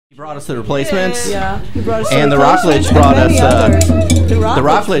He brought us the replacements. Yeah, he brought us and the Rockledge brought us. The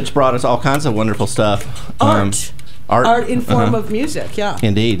Rockledge brought us all kinds of wonderful stuff. Art in form of music. Yeah,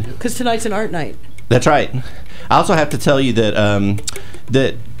 indeed. Because tonight's an art night. That's right. I also have to tell you that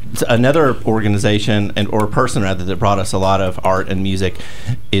that another organization or person rather that brought us a lot of art and music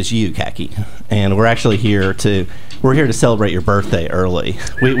is you, Kakie, and we're actually here to celebrate your birthday early.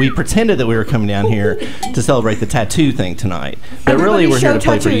 We pretended that we were coming down here to celebrate the tattoo thing tonight, but really we're here to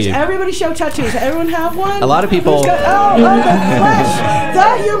play for you. Everybody show tattoos. Everyone have one? A lot of people. The flesh,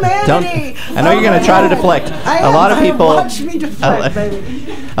 the humanity. I know you're going to try to deflect. A lot of people. Watch me deflect,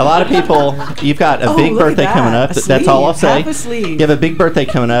 baby. A lot of people. You've got a big birthday coming up. That's all I'll say. Half a sleeve. You have a big birthday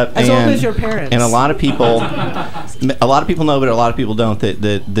coming up, as old as your parents. And a lot of people know, but a lot of people don't.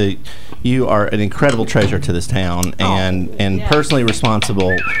 That you are an incredible treasure to this town, and personally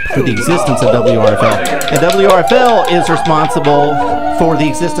responsible for the existence of WRFL. And WRFL is responsible for the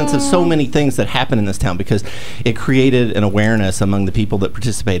existence of so many things that happen in this town because it created an awareness among the people that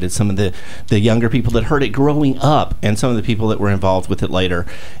participated, some of the younger people that heard it growing up, and some of the people that were involved with it later.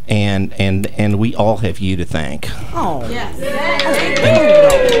 And we all have you to thank. Oh, yes.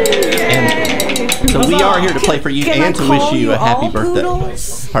 And so we are here to play for you and to wish you a happy birthday.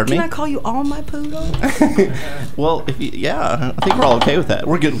 Poodles? Pardon me? Can I call you all my poodles? Well, I think we're all okay with that.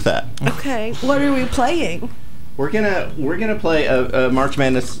 We're good with that. Okay. What are we playing? We're gonna play a March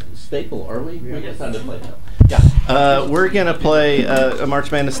Madness staple, are we? We got time to play that. Yeah. We're gonna play a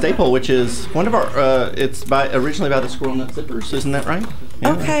March Madness staple, which is one of our. It's originally by the Squirrel Nut Zippers, isn't that right?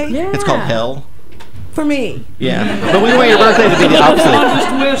 Yeah. Okay. Yeah. It's called Hell. For me. Yeah. But we want your birthday to be the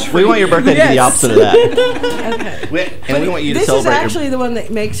opposite. We want your birthday to be the opposite of that. Okay. And we want you to celebrate. This is actually the one that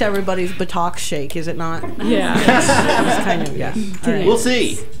makes everybody's buttocks shake, is it not? Yeah. It's kind of, yeah. Right. We'll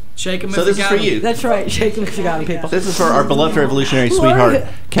see. Shake 'em so this is for you. That's right. Shake 'em if you got 'em, people. This is for our beloved revolutionary sweetheart,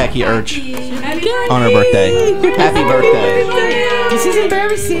 Kakie Urch, on her birthday. Happy birthday. This is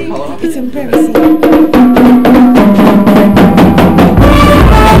embarrassing. It's embarrassing.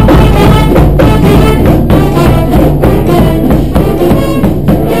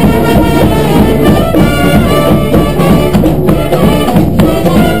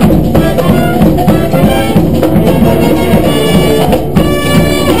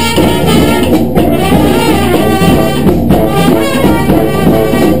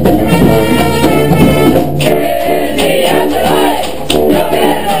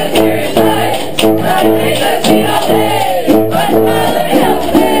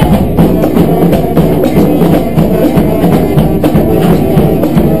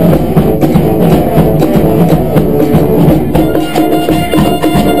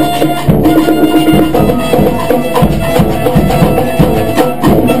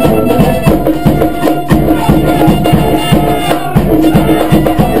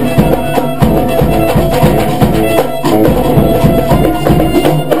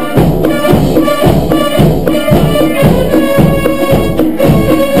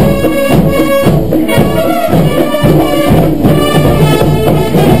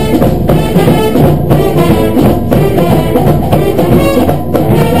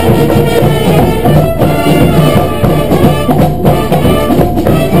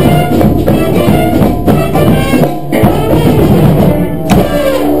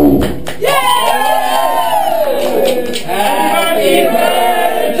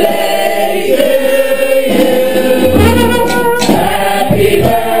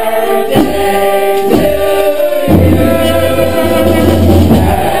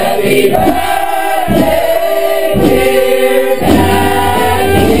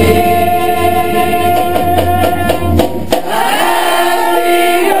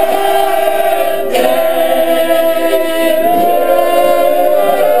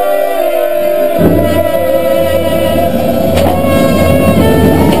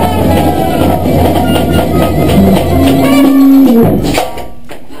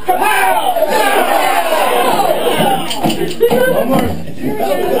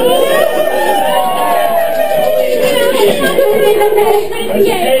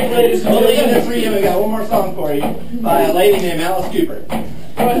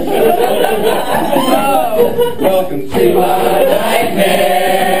 Welcome to my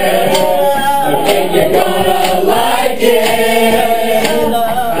nightmare. I think you're gonna like it.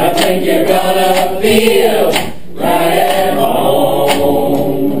 I think you're gonna feel right at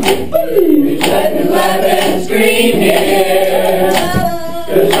home. It's let me laugh and scream here,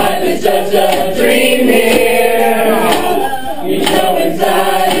 'cause life is just a dream here. You know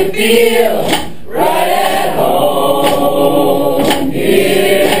inside you feel right at home here.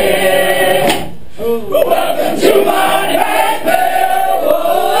 Welcome to my nightmare.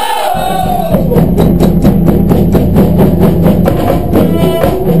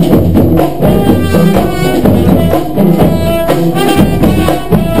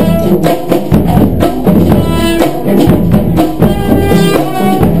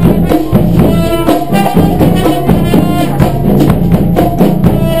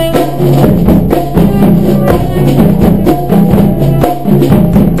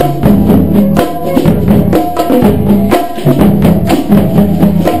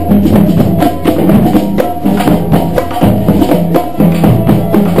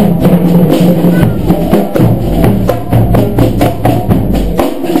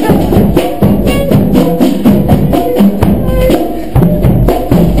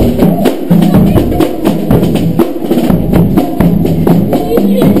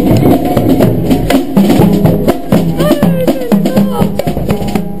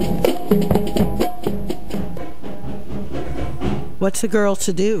 what's a girl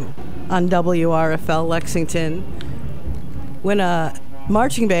to do on WRFL Lexington when a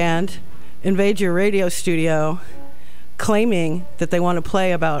marching band invades your radio studio claiming that they want to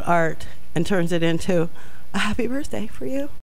play about art and turns it into a happy birthday for you?